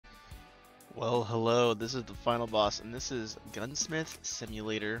Well, hello, this is the final boss, and this is Gunsmith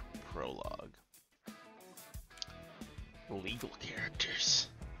Simulator Prologue. Legal characters.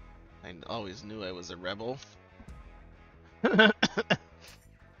 I always knew I was a rebel.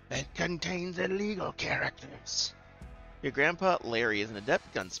 It contains illegal characters. Your grandpa, Larry, is an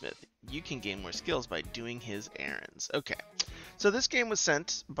adept gunsmith. You can gain more skills by doing his errands. Okay, so this game was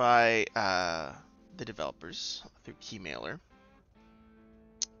sent by the developers through Keymailer.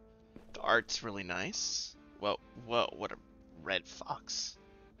 The art's really nice. Whoa, what a red fox.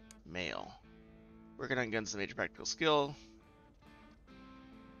 Mail. Working on guns is a major practical skill.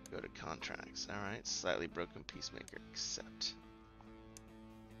 Go to contracts. Alright, slightly broken peacemaker. Accept.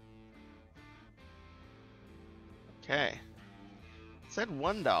 Okay. It said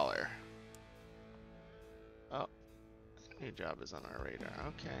 $1. Oh, new job is on our radar.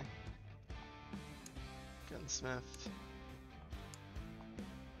 Okay. Gunsmith.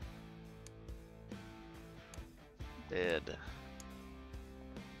 Bid.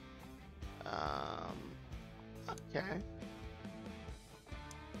 Okay.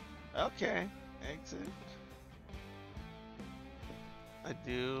 Okay. Exit. I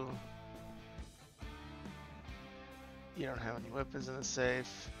do. You don't have any weapons in the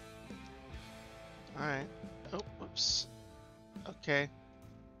safe. Alright. Oh, whoops. Okay.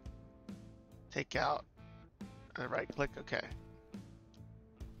 Take out. Right click. Okay.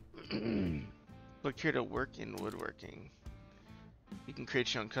 Click here to work in woodworking. You can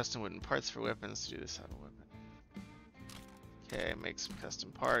create your own custom wooden parts for weapons to do this. Have a weapon. Okay, make some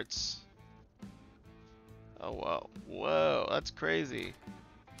custom parts. Oh wow. Whoa, that's crazy.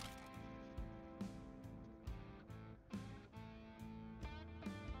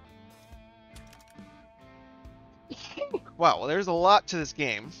 Wow, well there's a lot to this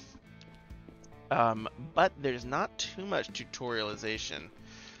game. But there's not too much tutorialization.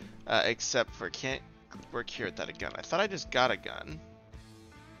 Except for can't work here without a gun. I thought I just got a gun.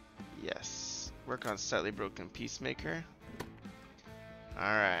 Yes. Work on slightly broken peacemaker.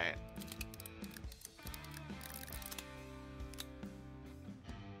 Alright.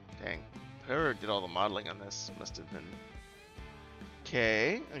 Dang. Whoever did all the modeling on this must have been...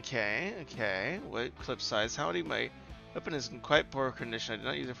 Okay. What clip size? How many my weapon is in quite poor condition. I did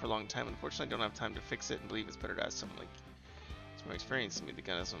not use it for a long time. Unfortunately, I don't have time to fix it and believe it's better to ask someone like more experience to me. The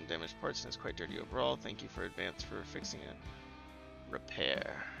gun has some damaged parts and is quite dirty overall. Thank you for advance for fixing it.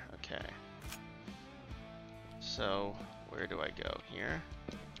 Repair. Okay. So where do I go here?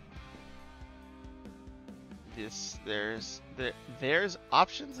 There's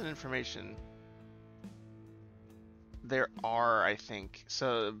options and information. There are, I think.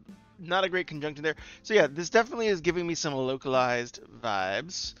 So not a great conjunction there. So yeah, this definitely is giving me some localized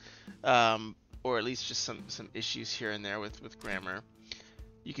vibes. Or at least just some issues here and there with grammar.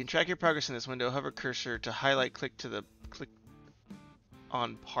 You can track your progress in this window. Hover cursor to highlight, click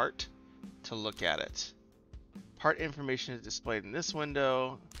on part to look at it. Part information is displayed in this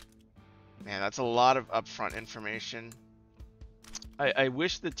window. Man, that's a lot of upfront information. I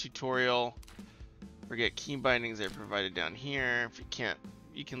wish the tutorial forget key bindings are provided down here. If you can't,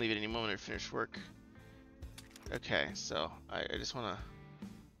 you can leave it any moment or finish work. Okay, so I just want to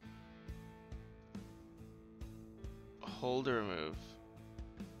hold or remove.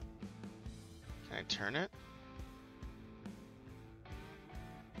 Can I turn it?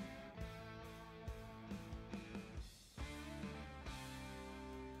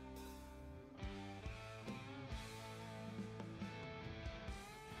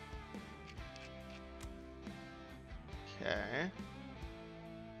 Okay.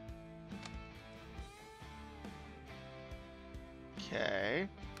 Okay.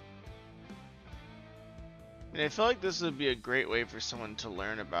 And I feel like this would be a great way for someone to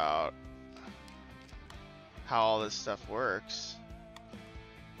learn about how all this stuff works,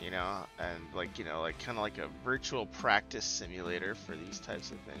 you know, and like, you know, like kind of like a virtual practice simulator for these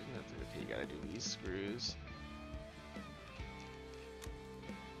types of things. Okay, you gotta do these screws.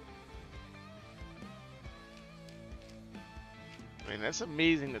 I mean, that's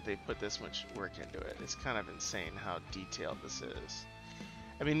amazing that they put this much work into it. It's kind of insane how detailed this is.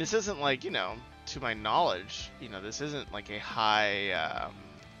 I mean, this isn't like, you know, to my knowledge, you know, this isn't like a high,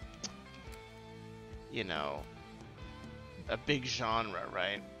 you know, a big genre,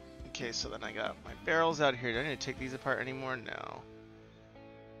 right? Okay, so then I got my barrels out here. Do I need to take these apart anymore? No.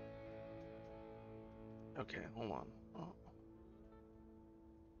 Okay, hold on. Oh.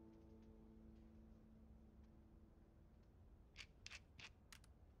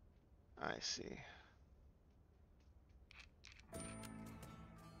 I see.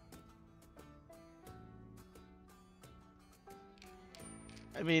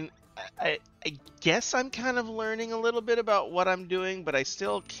 I mean, I guess I'm kind of learning a little bit about what I'm doing, but I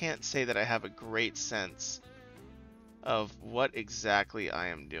still can't say that I have a great sense of what exactly I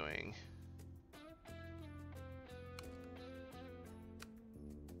am doing.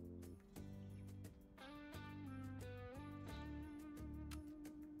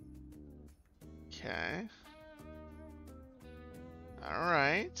 Okay.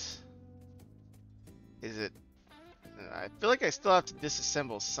 Alright. Is it... I feel like I still have to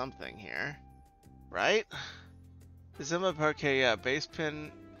disassemble something here. Right? Disassemble parquet, yeah. Base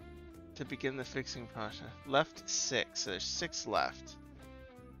pin to begin the fixing process. Left 6. So there's 6 left.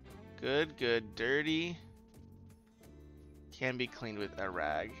 Good, good. Dirty. Can be cleaned with a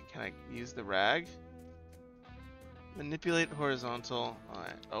rag. Can I use the rag? Manipulate horizontal.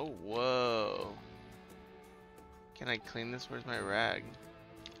 Alright. Oh, whoa. Can I clean this? Where's my rag?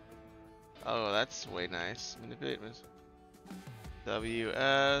 Oh, that's way nice. Manipulate.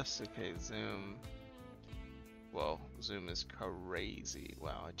 WS. Okay, zoom. Whoa, zoom is crazy.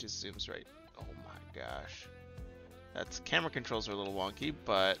 Wow, it just zooms right. Oh my gosh. That's camera controls are a little wonky,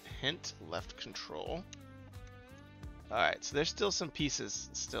 but hint left control. Alright, so there's still some pieces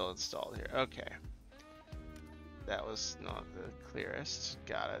still installed here. Okay. That was not the clearest.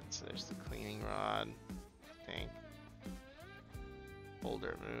 Got it. So there's the cleaning rod. I think.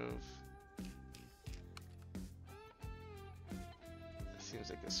 Holder move. Seems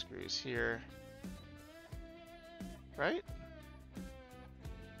like the screws here. Right?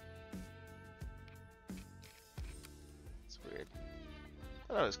 It's weird.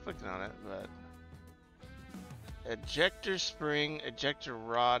 I thought I was clicking on it, but... Ejector spring, ejector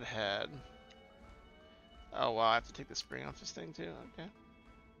rod head. Oh wow, I have to take the spring off this thing too? Okay.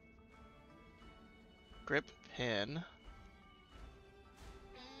 Grip pin.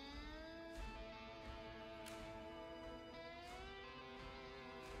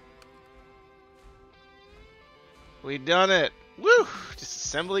 We done it! Woo!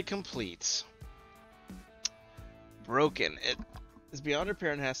 Disassembly complete. Broken. It is beyond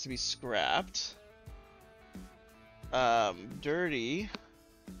repair and has to be scrapped. Dirty.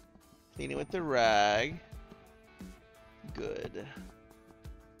 Clean it with the rag. Good.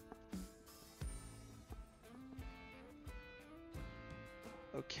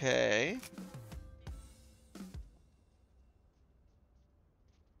 Okay.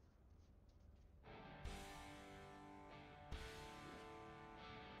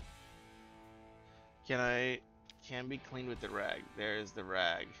 Can be cleaned with the rag. There's the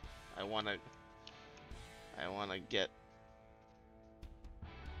rag. I wanna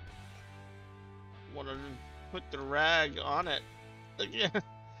put the rag on it. Again.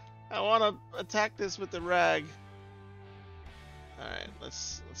 I wanna attack this with the rag. Alright,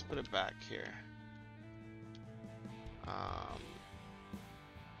 let's put it back here.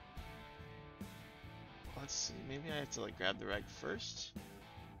 Let's see, maybe I have to like grab the rag first.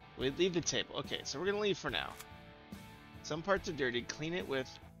 We leave the table. Okay, so we're gonna leave for now. Some parts are dirty. Clean it with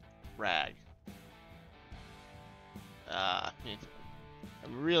rag. I'm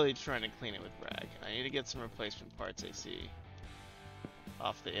really trying to clean it with rag. I need to get some replacement parts I see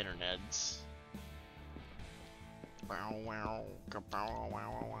off the internets.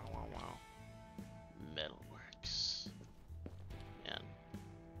 Metalworks. Man.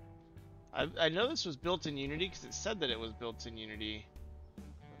 I know this was built in Unity because it said that it was built in Unity.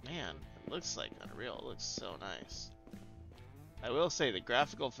 But man, it looks like Unreal. It looks so nice. I will say the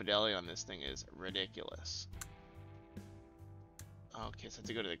graphical fidelity on this thing is ridiculous. Okay, so I have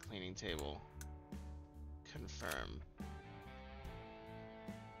to go to the cleaning table. Confirm.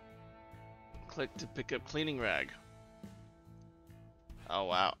 Click to pick up cleaning rag. Oh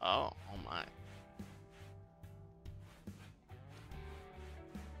wow. Oh my.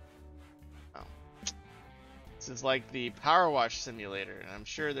 Oh. This is like the power wash simulator, and I'm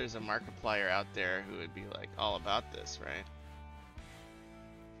sure there's a Markiplier out there who would be like all about this, right?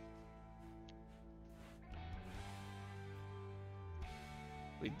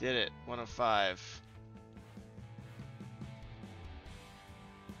 We did it. 1 of 5.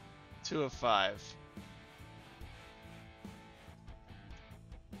 2 of 5.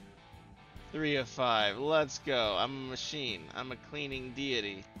 3 of 5. Let's go. I'm a machine. I'm a cleaning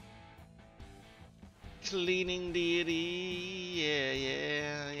deity. Cleaning deity. Yeah,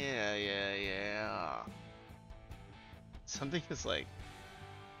 yeah, yeah, yeah, yeah. Something is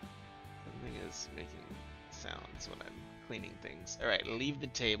making sounds when I'm cleaning things. Alright, leave the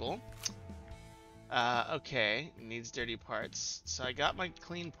table. Okay, needs dirty parts. So I got my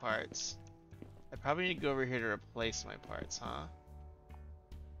clean parts. I probably need to go over here to replace my parts, huh?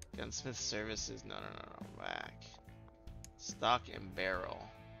 Gunsmith services, no, back. Stock and barrel.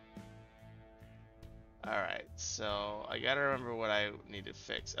 Alright, so I gotta remember what I need to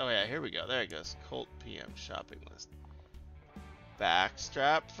fix. Oh yeah, here we go. There it goes. Colt PM shopping list.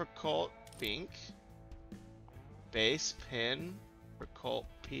 Backstrap for Colt Bink. Base pin for Colt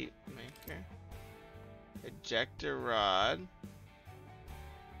Peacemaker. Ejector rod.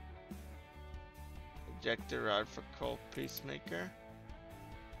 Ejector rod for Colt Peacemaker.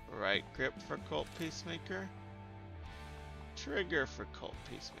 Right grip for Colt Peacemaker. Trigger for Colt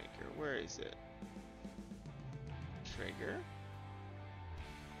Peacemaker. Where is it? Trigger.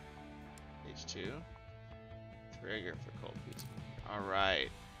 H2. Trigger for Colt Peacemaker.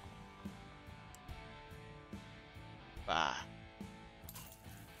 Alright. Bah.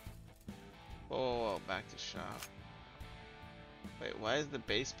 Whoa, whoa, whoa, back to shop. Wait, why is the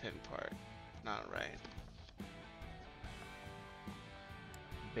base pin part not right?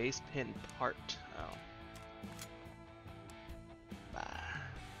 Base pin part. Oh. Bah.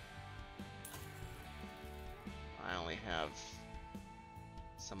 I only have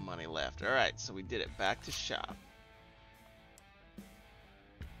some money left. Alright, so we did it. Back to shop.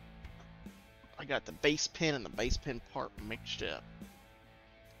 I got the base pin and the base pin part mixed up.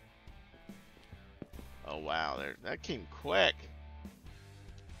 Oh wow, that came quick.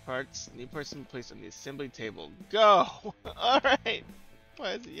 Parts, new parts in place on the assembly table. Go! Alright!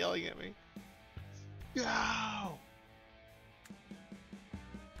 Why is it yelling at me? Go!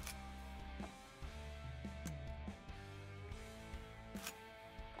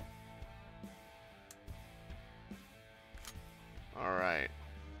 Alright.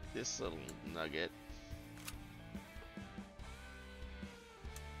 This little nugget.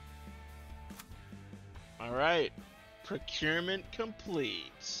 Alright. Procurement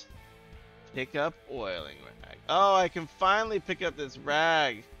complete. Pick up oiling rag. Oh, I can finally pick up this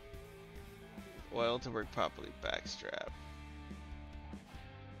rag. Oil to work properly. Backstrap.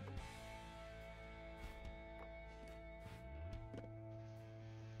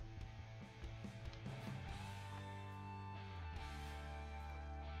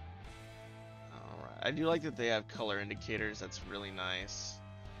 Alright. I do like that they have color indicators. That's really nice.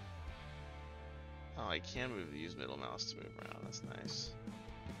 Oh, I can use middle mouse to move around. That's nice.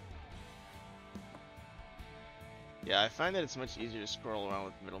 Yeah, I find that it's much easier to scroll around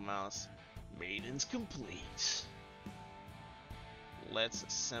with middle mouse. Maintenance complete. Let's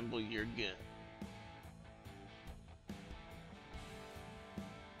assemble your gun.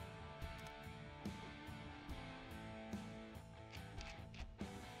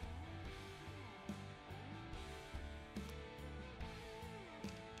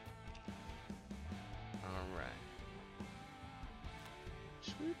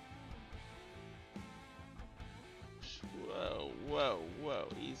 Whoa, whoa,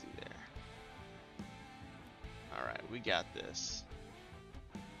 easy there. Alright, we got this.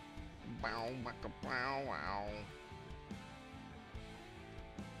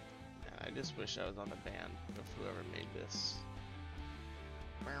 I just wish I was on the band of whoever made this.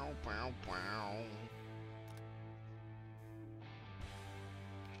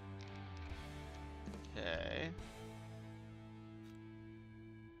 Okay.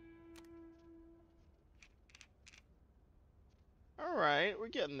 Alright, we're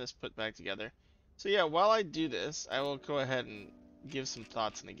getting this put back together. So yeah, while I do this, I will go ahead and give some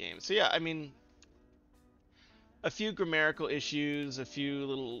thoughts in the game. So yeah, I mean, a few grammatical issues, a few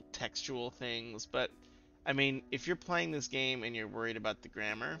little textual things, but I mean, if you're playing this game and you're worried about the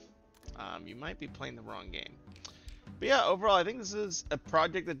grammar, you might be playing the wrong game. But yeah, overall, I think this is a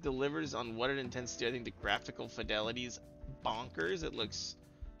project that delivers on what it intends to do. I think the graphical fidelity is bonkers. It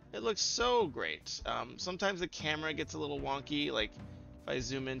looks so great. Sometimes the camera gets a little wonky. Like if I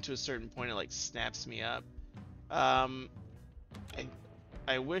zoom in to a certain point, it like snaps me up.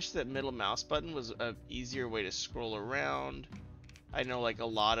 I wish that middle mouse button was an easier way to scroll around. I know like a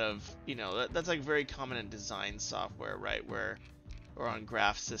lot of, you know, that's like very common in design software, right? Or on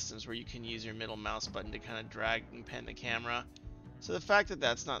graph systems where you can use your middle mouse button to kind of drag and pan the camera. So the fact that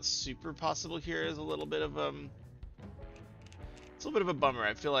that's not super possible here is a little bit of it's a little bit of a bummer.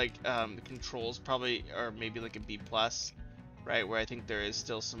 I feel like the controls probably are maybe like a B+, right? Where I think there is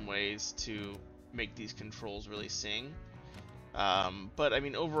still some ways to make these controls really sing. But I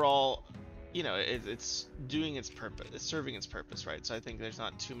mean, overall, you know, it's doing its purpose. It's serving its purpose, right? So I think there's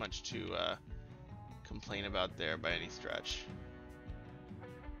not too much to complain about there by any stretch.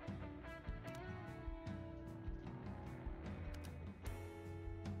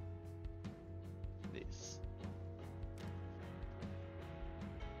 These.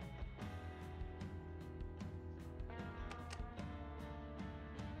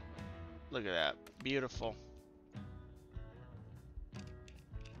 Look at that. Beautiful.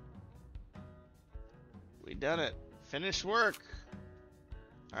 done it. Finished work.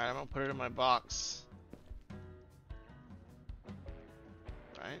 Alright, I'm gonna put it in my box.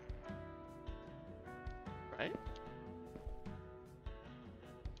 Right? Right?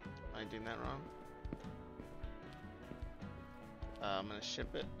 Am I doing that wrong? I'm gonna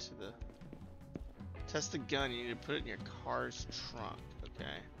ship it to the... Test the gun, you need to put it in your car's trunk.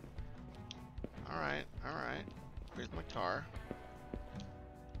 Okay. Alright, alright. Here's my car.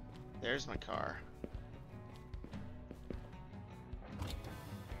 There's my car.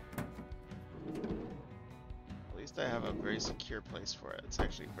 At least I have a very secure place for it. It's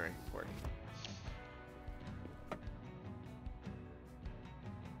actually very important.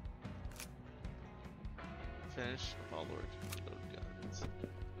 Finish with all the work. Guns.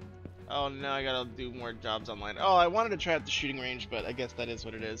 Oh, now I gotta do more jobs online. Oh, I wanted to try out the shooting range, but I guess that is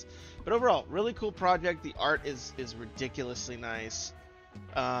what it is. But overall, really cool project. The art is ridiculously nice.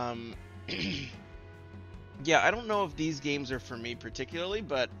 Yeah, I don't know if these games are for me particularly,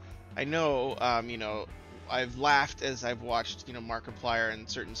 but I know, you know, I've laughed as I've watched, you know, Markiplier and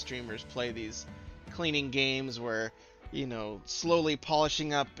certain streamers play these cleaning games where, you know, slowly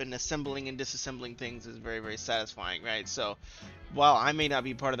polishing up and assembling and disassembling things is very, very satisfying, right? So, while I may not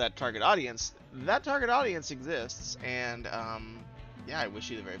be part of that target audience exists, and, yeah, I wish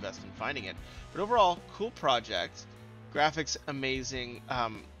you the very best in finding it. But overall, cool project. Graphics amazing.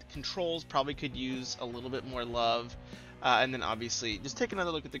 Controls probably could use a little bit more love. And then obviously, just take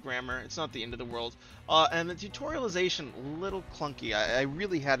another look at the grammar. It's not the end of the world. And the tutorialization, a little clunky. I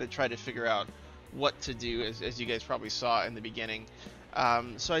really had to try to figure out what to do, as you guys probably saw in the beginning.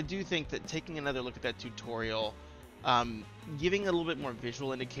 So I do think that taking another look at that tutorial, giving a little bit more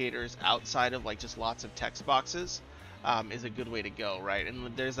visual indicators outside of like just lots of text boxes, is a good way to go, right?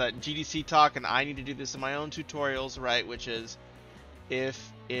 And there's that GDC talk, and I need to do this in my own tutorials, right? Which is,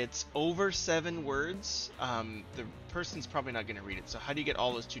 if it's over 7 words, the person's probably not going to read it. So how do you get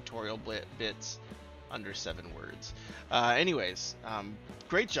all those tutorial bits under 7 words? Anyways,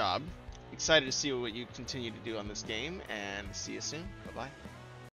 great job. Excited to see what you continue to do on this game, and see you soon. Bye-bye.